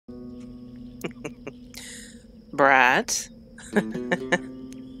Brat.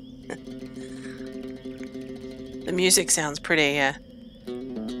 The music sounds pretty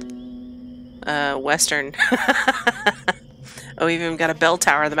Western. Oh, we've even got a bell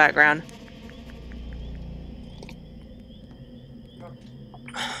tower in the background.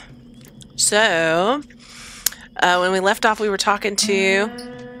 So, when we left off, we were talking to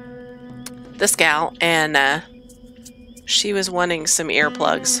this gal, and she was wanting some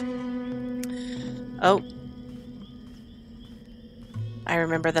earplugs. Oh. I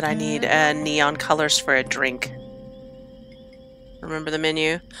remember that I need neon colors for a drink. Remember the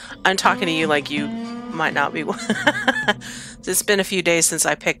menu? I'm talking to you like you might not be. It's been a few days since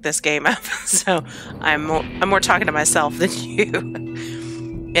I picked this game up, so I'm more talking to myself than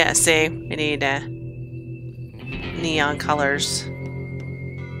you. Yeah, see, we need neon colors,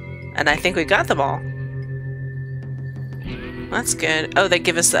 and I think we got them all. That's good. Oh, they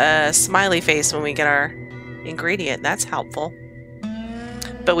give us a smiley face when we get our ingredient. That's helpful.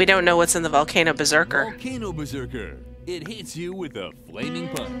 But we don't know what's in the Volcano Berserker. Volcano Berserker. It hits you with a flaming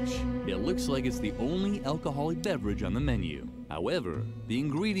punch. It looks like it's the only alcoholic beverage on the menu. However, the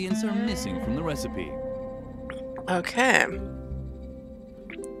ingredients are missing from the recipe. Okay.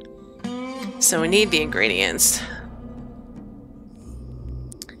 So we need the ingredients.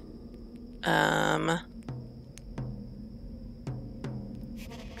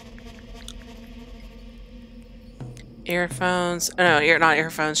 Earphones. Oh, no, not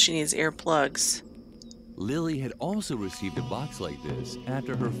earphones. She needs earplugs. Lily had also received a box like this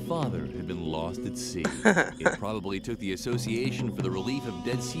after her father had been lost at sea. It probably took the Association for the Relief of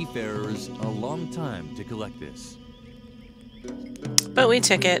Dead Seafarers a long time to collect this. But we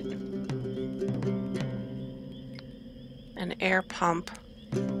took it. An air pump.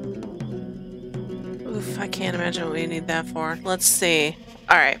 Oof, I can't imagine what we need that for. Let's see.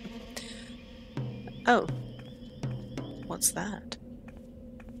 Alright. Oh. What's that?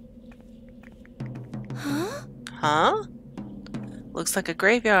 Huh? Huh? Looks like a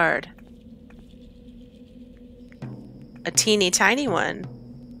graveyard. A teeny tiny one.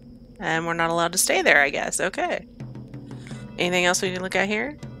 And we're not allowed to stay there, I guess. Okay. Anything else we can look at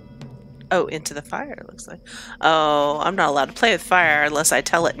here? Oh, into the fire, it looks like. Oh, I'm not allowed to play with fire unless I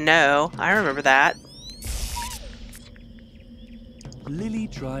tell it no. I remember that. Lily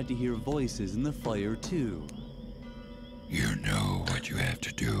tried to hear voices in the fire, too. You know what you have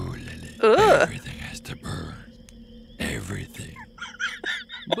to do, Lily. Ugh. Everything has to burn. Everything.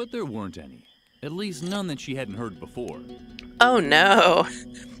 But there weren't any. At least none that she hadn't heard before. Oh, no.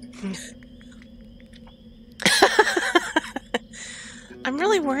 I'm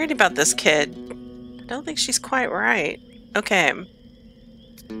really worried about this kid. I don't think she's quite right. Okay.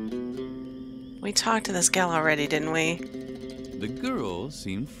 We talked to this gal already, didn't we? The girl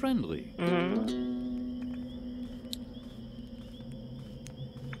seemed friendly. Mm-hmm.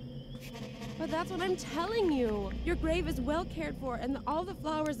 But that's what I'm telling you. Your grave is well cared for and all the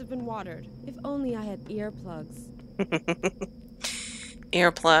flowers have been watered. If only I had earplugs.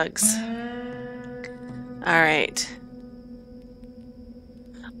 Earplugs. Alright.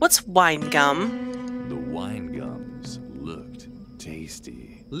 What's wine gum? The wine gums looked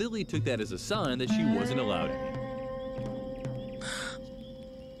tasty. Lily took that as a sign that she wasn't allowed any.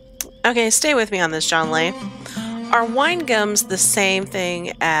 Okay, stay with me on this, John Lay. Are wine gums the same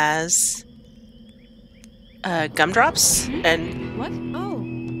thing as gumdrops? And What? Oh.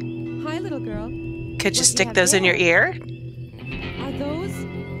 Hi, little girl. could you What stick have those in your there? ear? Are those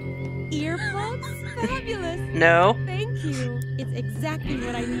earplugs? Fabulous. No. Thank you. It's exactly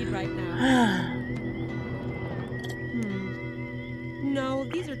what I need right now. No,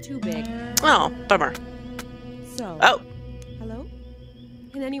 these are too big. Oh, bummer. So. Oh, Hello?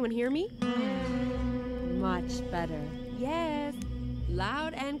 Can anyone hear me? Much better. Yes.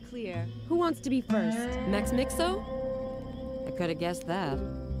 Loud and clear. Who wants to be first? Max Mixo? I could have guessed that.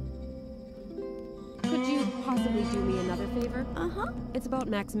 Could you possibly do me another favor? Uh-huh. It's about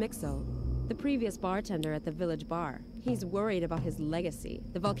Max Mixo, the previous bartender at the village bar. He's worried about his legacy,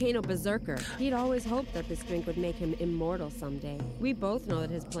 the Volcano Berserker. He'd always hoped that this drink would make him immortal someday. We both know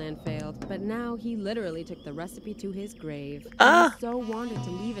that his plan failed, but now he literally took the recipe to his grave. And he so wanted to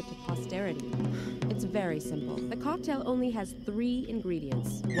leave it to posterity. It's very simple. The cocktail only has 3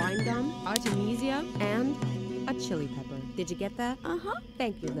 ingredients: wine gum, artemisia, and a chili pepper. Did you get that? Uh-huh.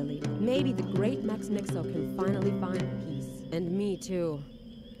 Thank you, Lily. Maybe the great Max Mixo can finally find peace. And me too.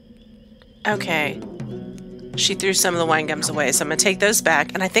 okay. She threw some of the wine gums away, so I'm going to take those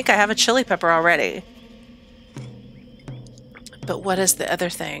back. And I think I have a chili pepper already. But what is the other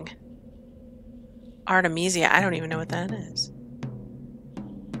thing? Artemisia. I don't even know what that is.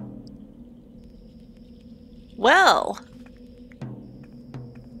 Well,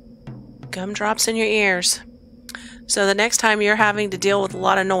 gumdrops in your ears. So the next time you're having to deal with a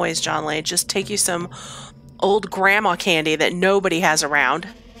lot of noise, John Lane, just take you some old grandma candy that nobody has around.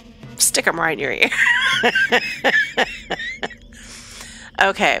 Stick them right in your ear.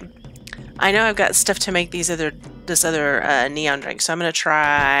 Okay. I know I've got stuff to make this other neon drink, so I'm going to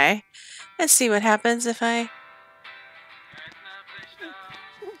try and see what happens if I...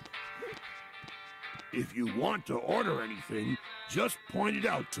 If you want to order anything, just point it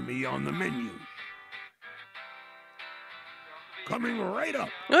out to me on the menu. Coming right up.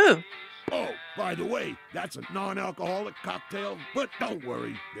 Ooh. Oh, by the way, that's a non-alcoholic cocktail, but don't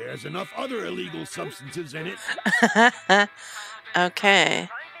worry, there's enough other illegal substances in it. Okay.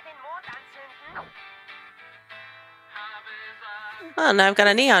 Oh, now I've got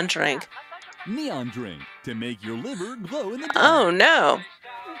a neon drink. Neon drink to make your liver glow in the dark. Oh, no.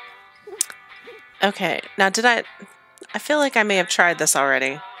 Okay, now I feel like I may have tried this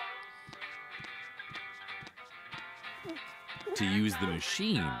already. To use the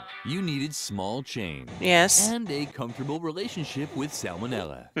machine, you needed small change. Yes. And a comfortable relationship with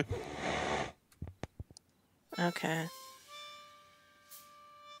salmonella. Okay.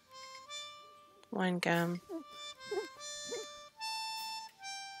 Wine gum.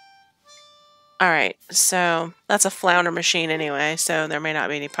 Alright, so that's a flounder machine anyway, so there may not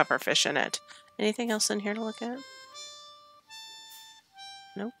be any pufferfish in it. Anything else in here to look at?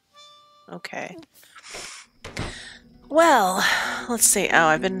 Nope. Okay. Well, let's see. Oh,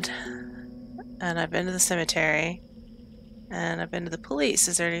 I've been to the cemetery. And I've been to the police.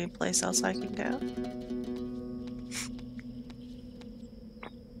 Is there any place else I can go?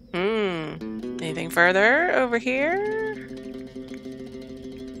 Anything further over here?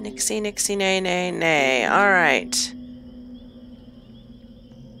 Nixie, nixie, nay, nay, nay. Alright.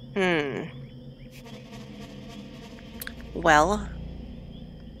 Well,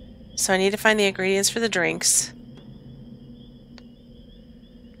 so I need to find the ingredients for the drinks.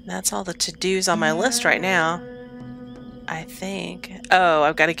 That's all the to-dos on my list right now. I think. Oh,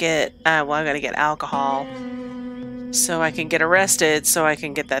 I've got to get, I've got to get alcohol. So I can get arrested, so I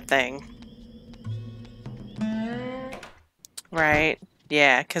can get that thing. Right?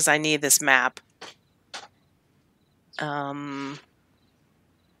 Yeah, because I need this map.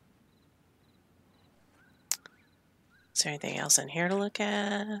 Is there anything else in here to look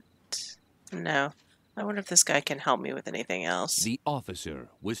at? No. I wonder if this guy can help me with anything else. The officer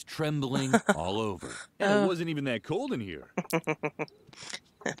was trembling all over. And it wasn't even that cold in here.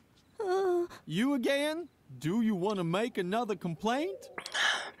 You again? Do you want to make another complaint?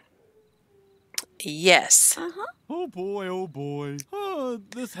 Yes. Oh boy, oh boy.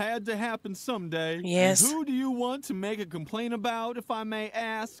 This had to happen someday. Yes. And who do you want to make a complaint about, if I may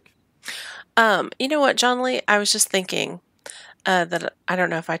ask? You know what, John Lee? I was just thinking that I don't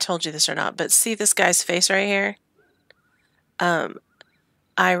know if I told you this or not, but see this guy's face right here?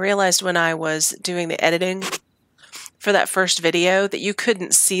 I realized when I was doing the editing for that first video that you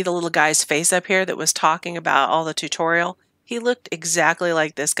couldn't see the little guy's face up here that was talking about all the tutorial. He looked exactly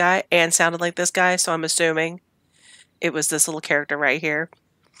like this guy and sounded like this guy, so I'm assuming it was this little character right here.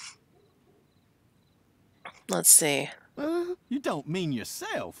 Let's see. You don't mean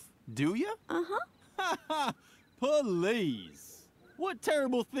yourself, do you? Please. What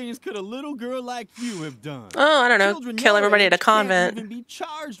terrible things could a little girl like you have done? Oh, I don't know. Children Kill your everybody at a age convent. Can't even be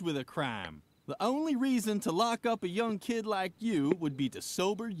charged with a crime. The only reason to lock up a young kid like you would be to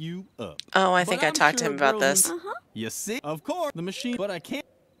sober you up. Oh, I think I talked to him about this. You see? Of course, the machine, but I can't.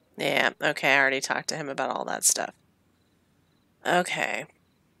 Yeah, okay, I already talked to him about all that stuff. Okay.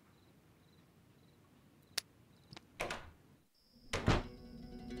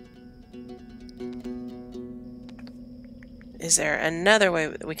 Is there another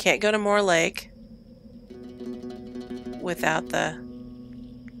way? We can't go to Moore Lake without the...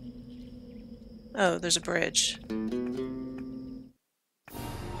 Oh, there's a bridge.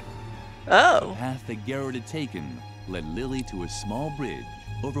 Oh! The path that Garrett had taken led Lily to a small bridge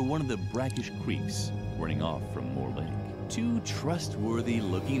over one of the brackish creeks running off from Moore Lake. Two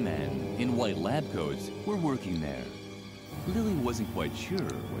trustworthy-looking men in white lab coats were working there. Lily wasn't quite sure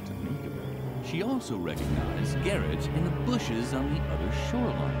what to make of it. She also recognized Garrett in the bushes on the other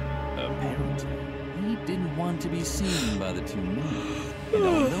shoreline. Apparently, he didn't want to be seen by the two men. And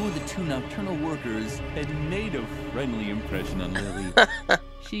although the two nocturnal workers had made a friendly impression on Lily,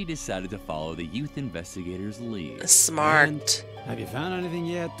 she decided to follow the youth investigator's lead. Smart. Have you found anything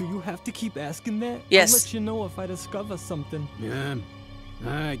yet? Do you have to keep asking that? Yes. I'll let you know if I discover something. Yeah,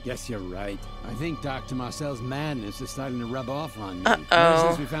 I guess you're right. I think Dr. Marcel's madness is starting to rub off on me. Uh-oh. Ever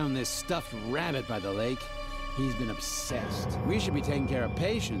since we found this stuffed rabbit by the lake, He's been obsessed. We should be taking care of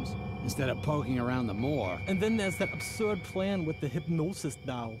patients instead of poking around the moor. And then there's that absurd plan with the hypnosis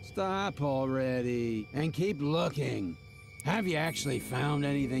doll. Stop already and keep looking. Have you actually found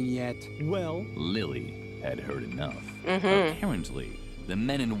anything yet? Well, Lily had heard enough. Apparently, the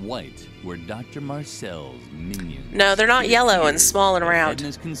men in white were Dr. Marcel's minions. No, they're not It yellow and appeared small and that round.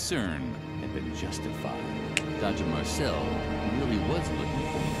 Edna's concern had been justified. Dr. Marcel really was looking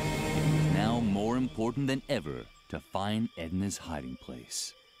for me. It was now more important than ever to find Edna's hiding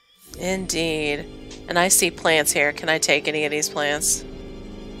place. Indeed. And I see plants here. Can I take any of these plants?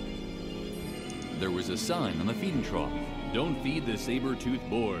 There was a sign on the feeding trough. Don't feed the saber-toothed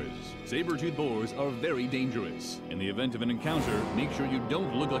boars. Saber-toothed boars are very dangerous. In the event of an encounter, make sure you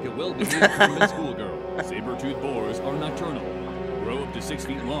don't look like a well-behaved convent schoolgirl. Saber-toothed boars are nocturnal, grow up to 6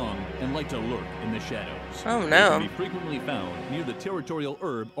 feet long, and like to lurk in the shadows. Oh, They no. can be frequently found near the territorial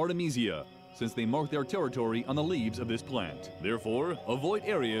herb Artemisia, since they mark their territory on the leaves of this plant. Therefore, avoid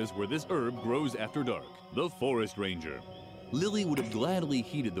areas where this herb grows after dark. The Forest Ranger. Lily would have gladly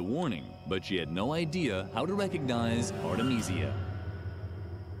heeded the warning, but she had no idea how to recognize Artemisia.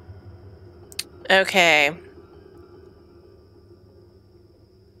 Okay.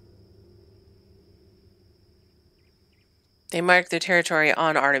 They mark their territory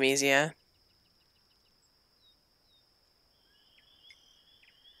on Artemisia.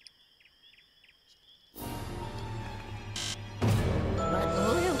 But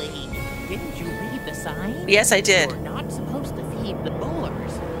Lily, didn't you read the sign? Yes, I did. You're not supposed to feed the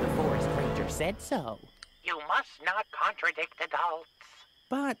boars. The forest ranger said so. You must not contradict adults.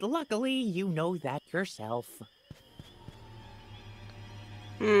 But luckily, you know that yourself.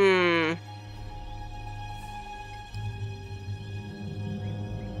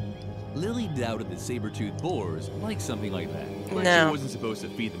 Lily doubted that saber-toothed boars liked something like that, but No. she wasn't supposed to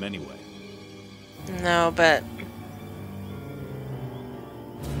feed them anyway. No, but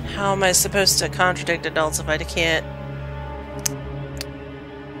how am I supposed to contradict adults if I can't?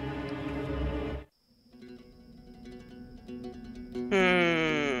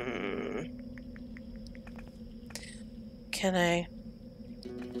 Can I?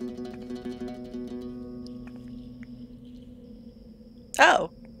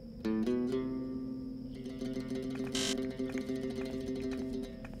 Oh.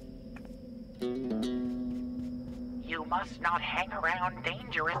 You must not hang around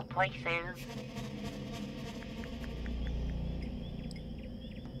dangerous places.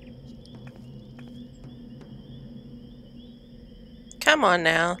 Come on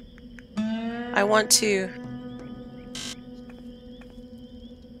now. I want to.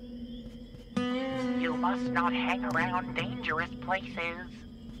 You must not hang around dangerous places.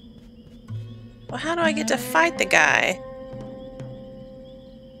 Well, how do I get to fight the guy?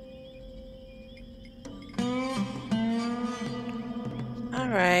 All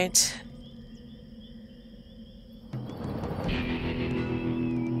right.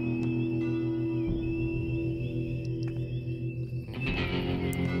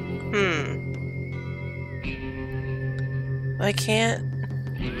 I can't.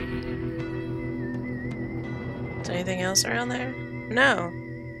 Is there anything else around there? No.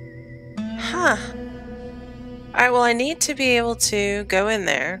 Huh. Alright, well, I need to be able to go in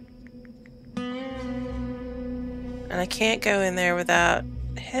there. And I can't go in there without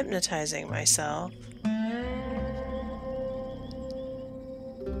hypnotizing myself.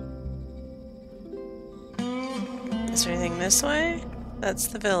 Is there anything this way? That's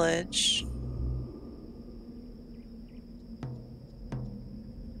the village.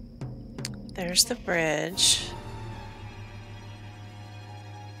 There's the bridge.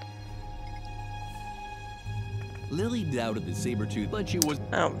 Lily doubted the saber-tooth, but she was...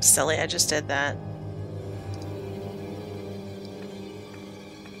 Oh, silly, I just did that.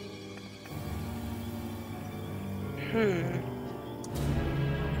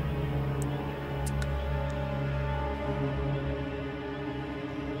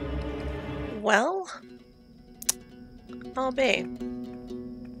 Well, I'll be.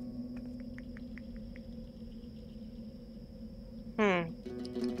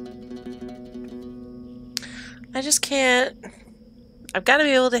 I just can't. I've got to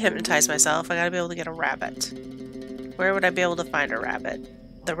be able to hypnotize myself. I got to be able to get a rabbit. Where would I be able to find a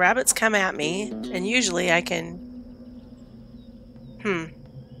rabbit? The rabbits come at me, and usually I can.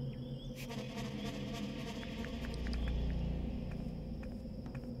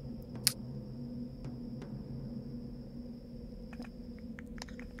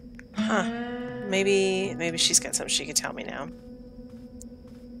 Huh. Maybe she's got something she can tell me now.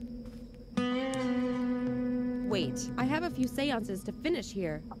 Wait, I have a few seances to finish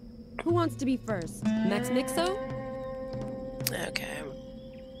here. Who wants to be first? Max Mixo? Okay.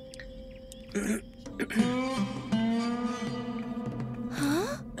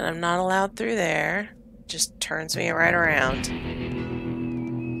 Huh? And I'm not allowed through there. Just turns me right around.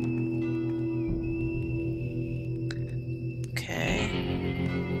 Okay.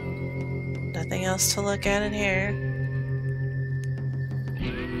 Nothing else to look at in here.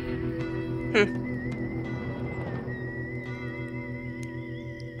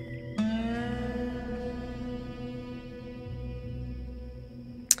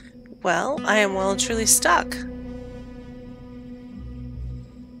 Well, I am well and truly stuck.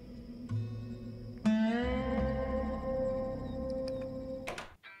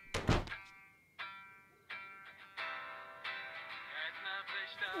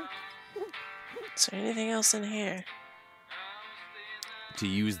 Is there anything else in here? To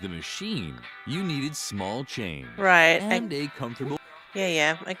use the machine, you needed small change. Right. And a comfortable...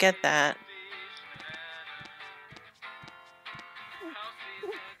 Yeah, I get that.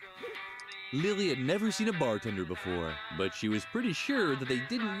 Lily had never seen a bartender before, but she was pretty sure that they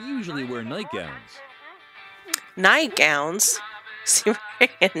didn't usually wear nightgowns. Nightgowns? Is he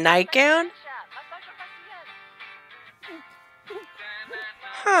wearing a nightgown?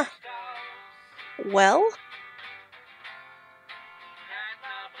 Huh. Well?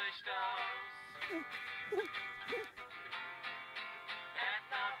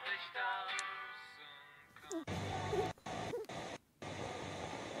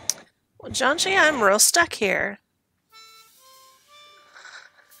 Well, Janji, I'm real stuck here.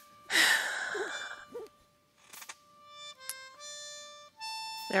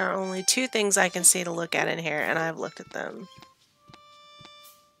 There are only two things I can see to look at in here, and I've looked at them.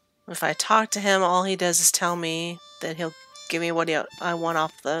 If I talk to him, all he does is tell me that he'll give me what I want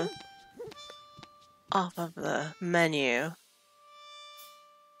off of the menu.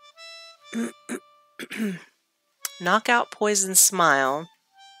 Knockout Poison Smile.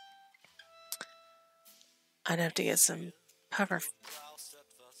 I'd have to get some pufferfish.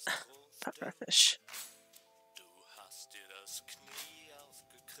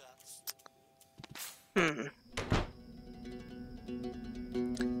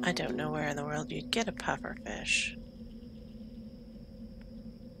 I don't know where in the world you'd get a pufferfish.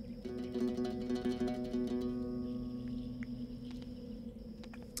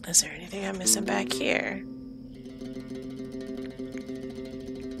 Is there anything I'm missing back here?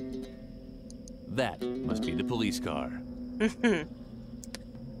 That must be the police car.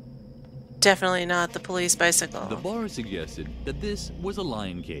 Definitely not the police bicycle. The bar suggested that this was a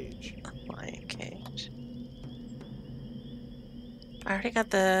lion cage. A lion cage. I already got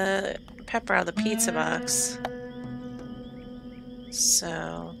the pepper out of the pizza box.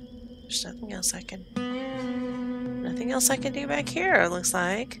 So, there's nothing else I can... Nothing else I can do back here, it looks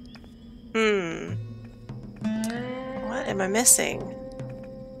like. What am I missing?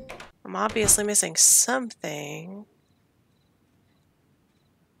 I'm obviously missing something.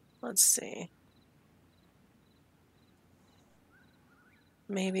 Let's see.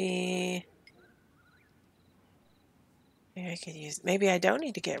 Maybe I could use... Maybe I don't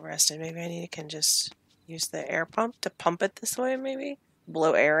need to get arrested. Maybe I can just use the air pump to pump it this way, maybe?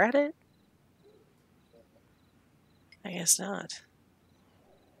 Blow air at it? I guess not.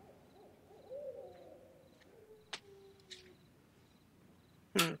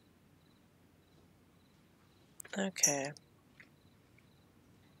 Okay.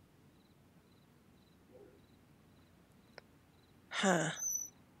 Huh.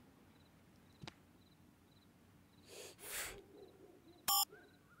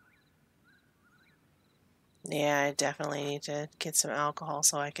 Yeah, I definitely need to get some alcohol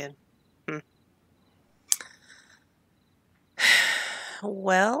so I can...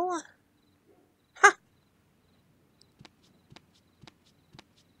 Well... Huh.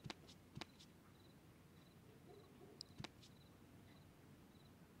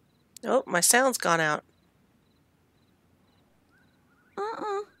 Oh, my sound's gone out.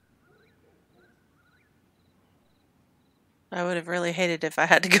 I would have really hated if I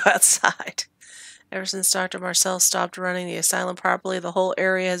had to go outside. Ever since Dr. Marcel stopped running the asylum properly, the whole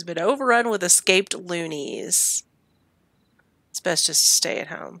area has been overrun with escaped loonies. It's best just to stay at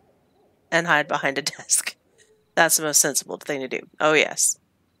home and hide behind a desk. That's the most sensible thing to do. Oh, yes.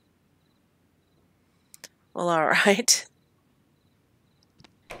 Well, all right.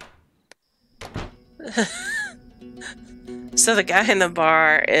 So the guy in the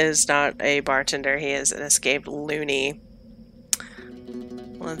bar is not a bartender. He is an escaped loony.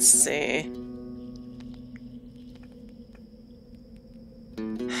 Let's see.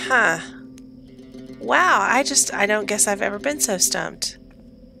 Huh. Wow, I don't guess I've ever been so stumped.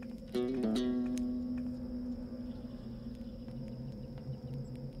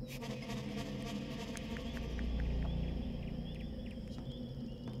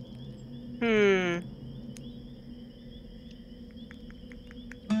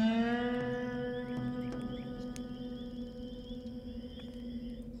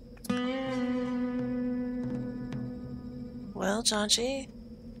 well, Janji.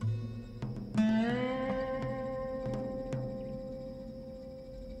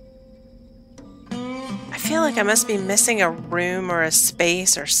 I feel like I must be missing a room or a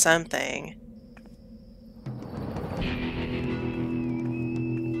space or something.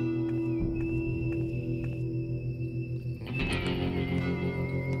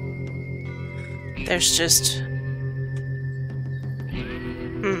 There's just...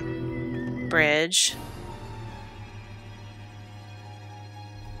 bridge.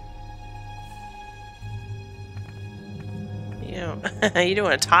 You don't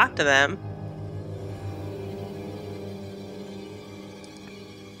want to talk to them.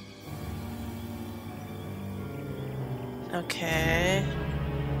 Okay.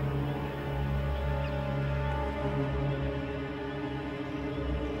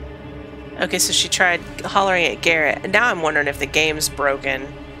 Okay, so she tried hollering at Garrett. Now I'm wondering if the game's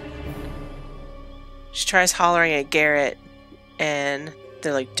broken. She tries hollering at Garrett, and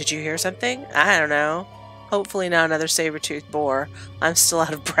they're like, "Did you hear something?" I don't know. Hopefully not another saber-toothed boar. I'm still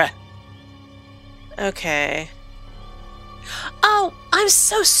out of breath. Okay. Oh, I'm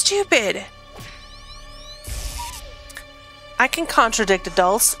so stupid! I can contradict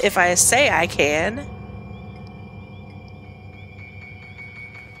adults if I say I can.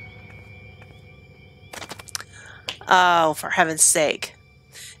 Oh, for heaven's sake.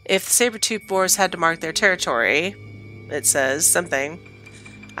 If the saber-toothed boars had to mark their territory, it says something.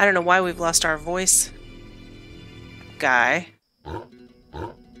 I don't know why we've lost our voice guy.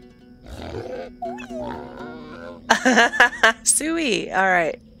 Suey!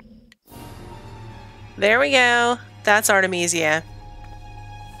 Alright. There we go. That's Artemisia.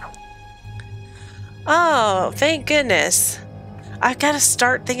 Oh, thank goodness. I've got to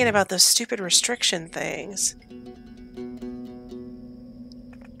start thinking about those stupid restriction things.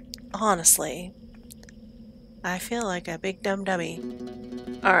 Honestly. I feel like a big dumb dummy.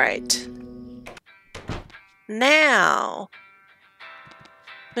 Alright. Now,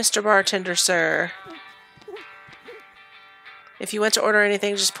 Mr. Bartender, sir. If you want to order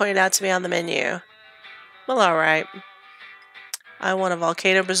anything, just point it out to me on the menu. Well, alright. I want a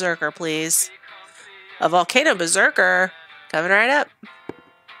Volcano Berserker, please. A Volcano Berserker? Coming right up.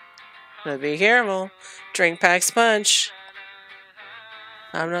 But be careful. Drink packs punch.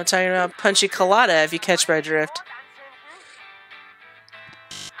 I'm not talking about punchy colada, if you catch my drift.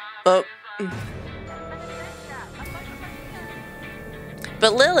 Oh.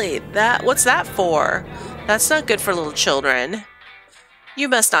 But Lily, what's that for? That's not good for little children. You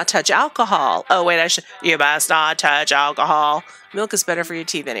must not touch alcohol. Oh, wait, you must not touch alcohol. Milk is better for your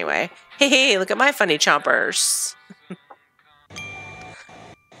teeth anyway. Hey, look at my funny chompers.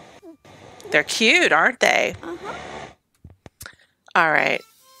 They're cute, aren't they? Alright.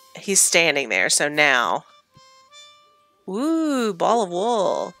 He's standing there, so now. Ooh, ball of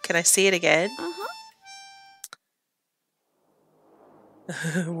wool. Can I see it again?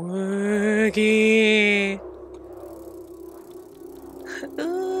 Woogie.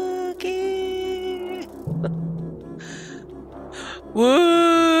 Woogie.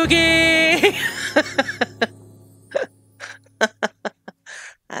 Woogie.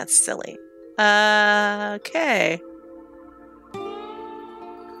 That's silly. Okay.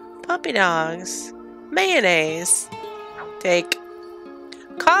 Puppy dogs. Mayonnaise. Take.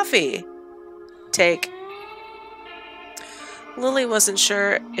 Coffee. Take. Lily wasn't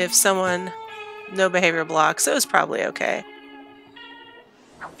sure if someone... No behavior blocks, so it was probably okay.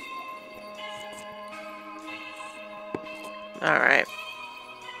 Alright.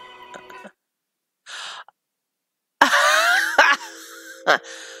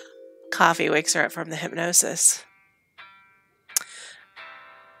 Coffee wakes her up from the hypnosis.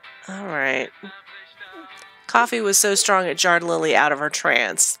 Alright. Coffee was so strong it jarred Lily out of her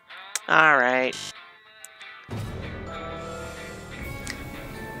trance. Alright.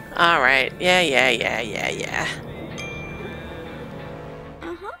 Alright. Yeah.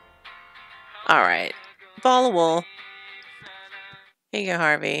 Alright. Ball of wool. Here you go,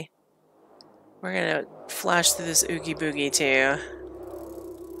 Harvey. We're gonna flash through this Oogie Boogie, too.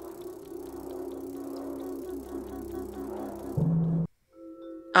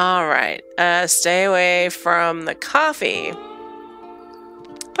 Alright. Stay away from the coffee.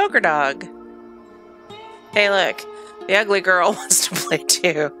 Poker dog. Hey, look. The ugly girl wants to play,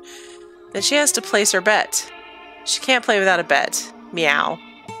 too. Then she has to place her bet. She can't play without a bet. Meow.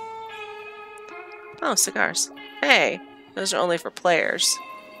 Oh, cigars. Hey. Those are only for players.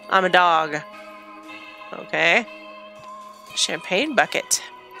 I'm a dog. Okay. Champagne bucket.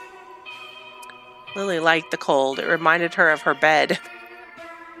 Lily liked the cold. It reminded her of her bed.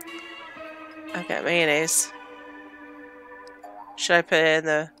 I've got mayonnaise. Should I put it in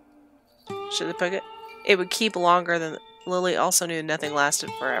the... Should I put it? It would keep longer than... Lily also knew nothing lasted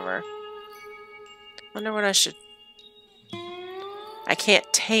forever. Wonder what I should... I can't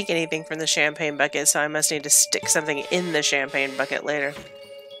take anything from the champagne bucket, so I must need to stick something in the champagne bucket later.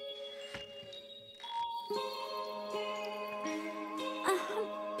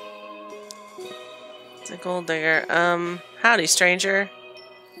 It's a gold digger. Howdy, stranger.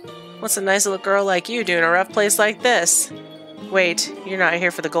 What's a nice little girl like you doing in a rough place like this? Wait, you're not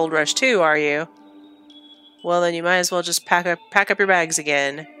here for the gold rush too, are you? Well, then you might as well just pack up your bags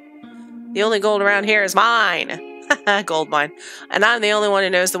again. The only gold around here is mine! Gold mine. And I'm the only one who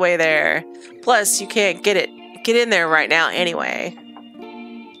knows the way there. Plus, you can't get in there right now anyway.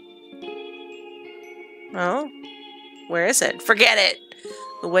 Oh? Where is it? Forget it!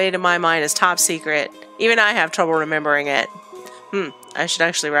 The way to my mine is top secret. Even I have trouble remembering it. I should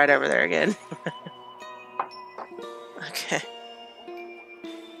actually ride over there again. Okay.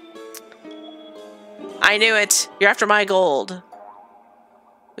 I knew it! You're after my gold.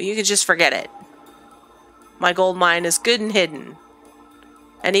 Well, you could just forget it. My gold mine is good and hidden.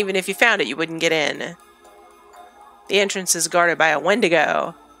 And even if you found it, you wouldn't get in. The entrance is guarded by a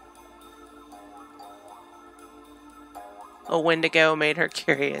Wendigo. A Wendigo made her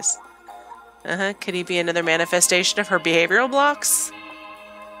curious. Could he be another manifestation of her behavioral blocks?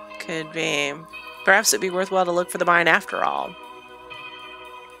 Could be. Perhaps it'd be worthwhile to look for the mine after all.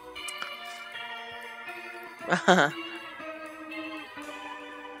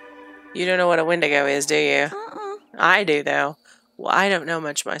 You don't know what a Wendigo is, do you? I do, though. Well, I don't know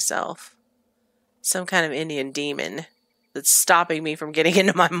much myself. Some kind of Indian demon that's stopping me from getting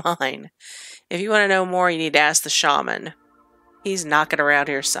into my mine. If you want to know more, you need to ask the shaman. He's knocking around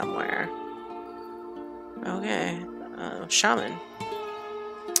here somewhere. Okay. Shaman.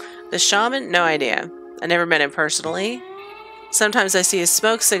 The shaman? No idea. I never met him personally. Sometimes I see his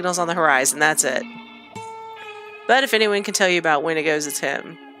smoke signals on the horizon, that's it. But if anyone can tell you about Wendigos, it's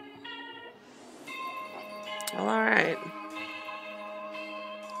him. Well, alright.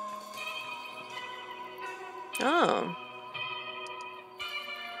 Oh.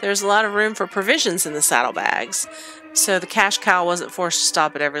 There's a lot of room for provisions in the saddlebags, so the cash cow wasn't forced to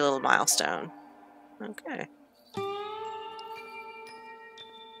stop at every little milestone. Okay.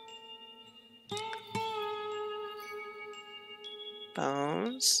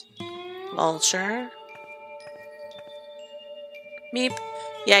 Bones. Vulture. Meep.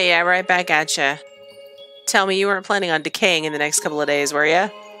 Yeah, right back at ya. Tell me you weren't planning on decaying in the next couple of days, were ya?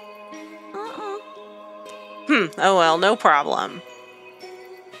 Oh well, no problem.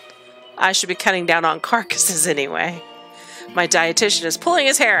 I should be cutting down on carcasses anyway. My dietitian is pulling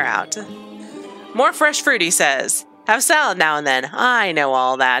his hair out. More fresh fruit, he says. Have a salad now and then. I know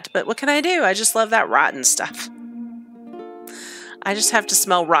all that, but what can I do? I just love that rotten stuff. I just have to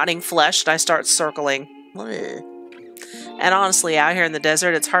smell rotting flesh and I start circling. Ugh. And honestly, out here in the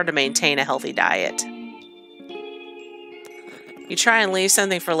desert, it's hard to maintain a healthy diet. You try and leave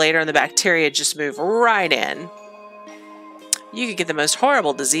something for later and the bacteria just move right in. You could get the most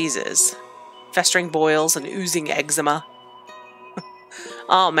horrible diseases. Festering boils and oozing eczema.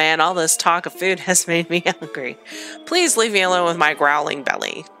 Oh man, all this talk of food has made me hungry. Please leave me alone with my growling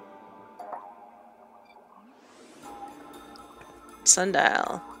belly.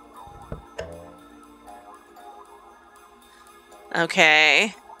 Sundial.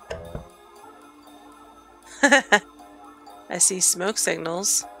 Okay. I see smoke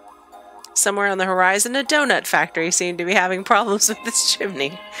signals. Somewhere on the horizon, a donut factory seemed to be having problems with this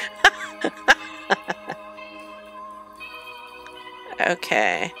chimney.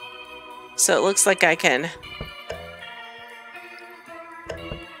 Okay. So it looks like I can...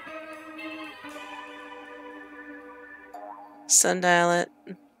 sundial it.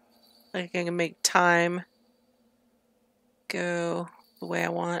 Like I can make time go the way I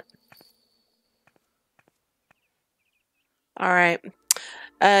want. Alright.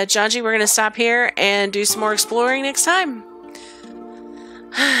 Janji, we're going to stop here and do some more exploring next time.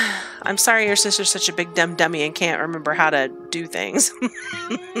 I'm sorry your sister's such a big dumb dummy and can't remember how to do things.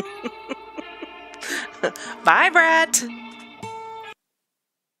 Bye, Brat!